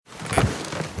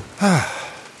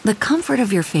The comfort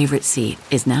of your favorite seat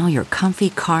is now your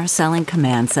comfy car selling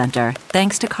command center,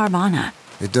 thanks to Carvana.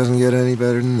 It doesn't get any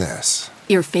better than this.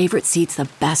 Your favorite seat's the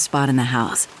best spot in the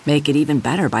house. Make it even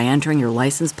better by entering your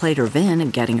license plate or VIN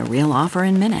and getting a real offer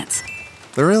in minutes.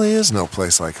 There really is no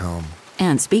place like home.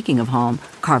 And speaking of home,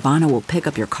 Carvana will pick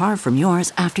up your car from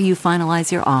yours after you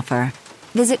finalize your offer.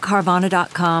 Visit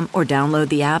Carvana.com or download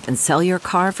the app and sell your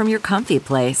car from your comfy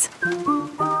place.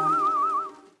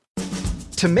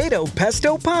 Tomato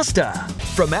pesto pasta.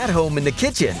 From At Home in the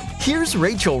Kitchen, here's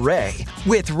Rachel Ray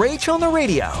with Rach on the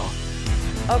Radio.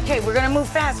 Okay, we're gonna move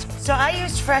fast. So I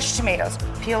used fresh tomatoes.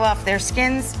 Peel off their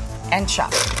skins and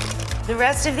chop. The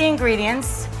rest of the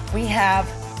ingredients, we have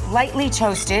lightly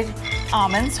toasted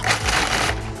almonds.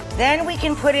 Then we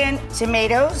can put in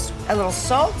tomatoes, a little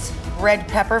salt, red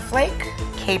pepper flake,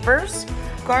 capers,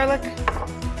 garlic,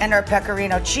 and our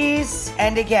pecorino cheese.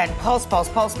 And again, pulse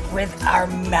with our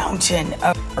mountain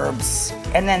of herbs.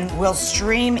 And then we'll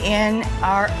stream in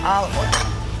our olive oil.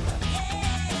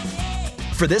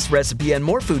 For this recipe and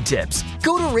more food tips,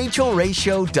 go to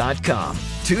RachelRayShow.com.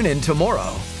 Tune in tomorrow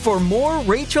for more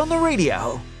Rach on the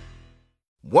Radio.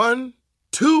 1,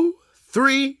 2,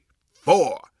 3,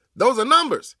 4. Those are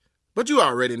numbers, but you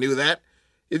already knew that.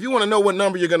 If you want to know what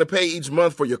number you're going to pay each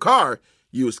month for your car,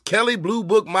 use Kelley Blue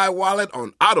Book My Wallet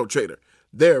on AutoTrader.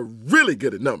 They're really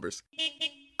good at numbers.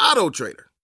 AutoTrader.